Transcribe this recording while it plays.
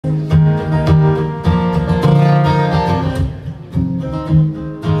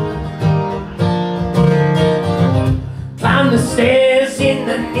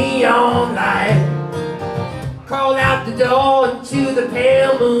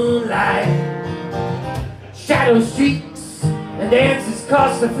light. Shadow streaks and dances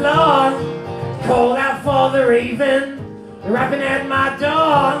across the floor. Called out for the raven, rapping at my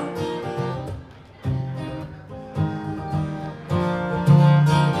door.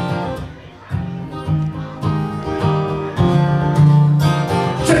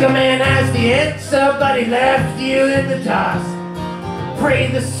 Sugar man has the answer, but he left you in the dust. Pray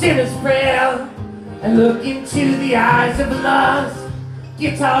the sinner's prayer and look into the eyes of lust.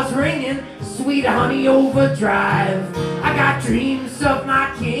 Guitars ringing, sweet honey overdrive. I got dreams of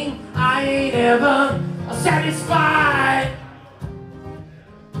my king, I ain't ever satisfied.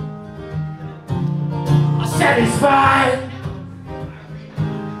 Satisfied.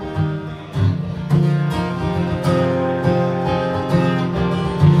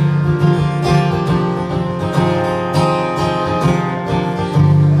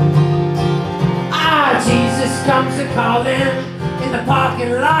 Jesus comes a-calling in the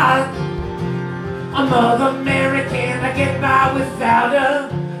parking lot. A Mother Mary, can't I get by without her?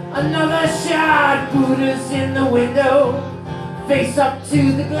 Another shot, Buddha's in the window, face up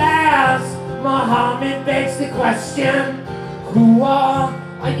to the glass. Muhammad begs the question, who are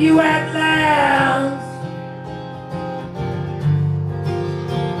you at last?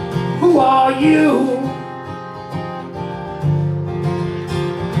 Who are you?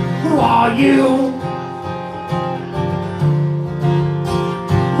 Who are you?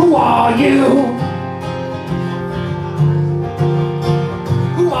 Who are you?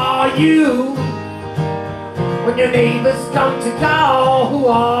 Who are you? When your neighbors come to call, who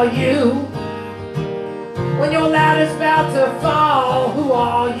are you? When your ladder's about to fall, who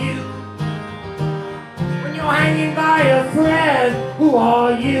are you? When you're hanging by a thread, who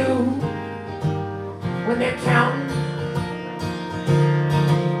are you? When they're counting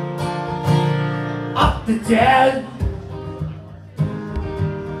up the dead.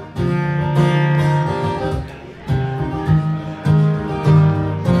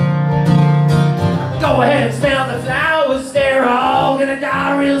 Go ahead and smell the flowers, they're all gonna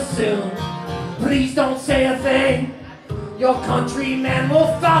die real soon. Please don't say a thing, your countrymen will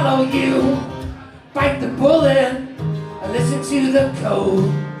follow you. Bite the bullet and listen to the code.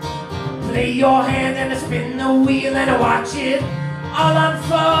 Play your hand and spin the wheel and watch it all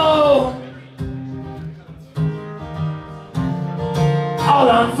unfold. All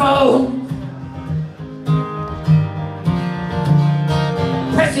unfold.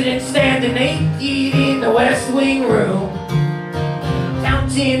 President standing naked in the West Wing room,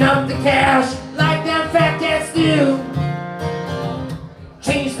 counting up the cash like them fat cats do.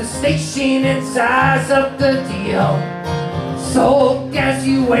 Change the station and size up the deal, so as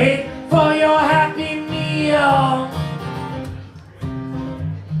you wait for your happy meal.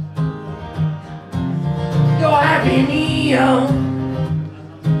 Your happy meal.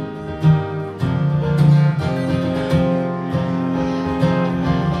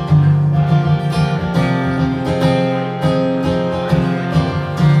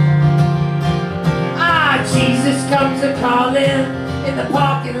 Jesus comes a-calling in the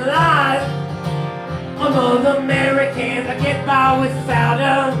parking lot. A Mother Mary, can't I get by without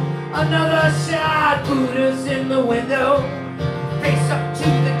her? Another shot, Buddha's in the window, face up to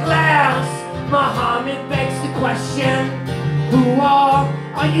the glass. Muhammad begs the question, who are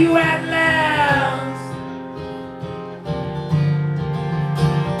you at last?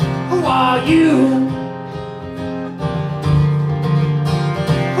 Who are you?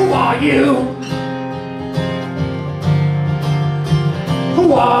 Who are you?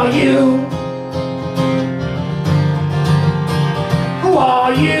 Who are you? Who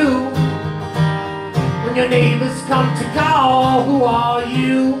are you? When your neighbors come to call, who are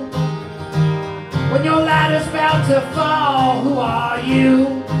you? When your ladder's about to fall, who are you?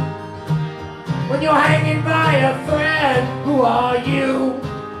 When you're hanging by a thread, who are you?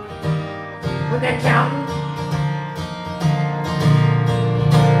 When they're counting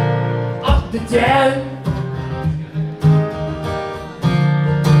up the dead.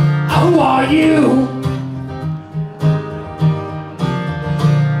 Who are you?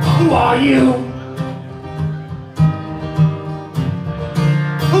 Who are you?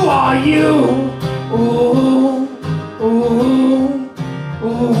 Who are you? Ooh.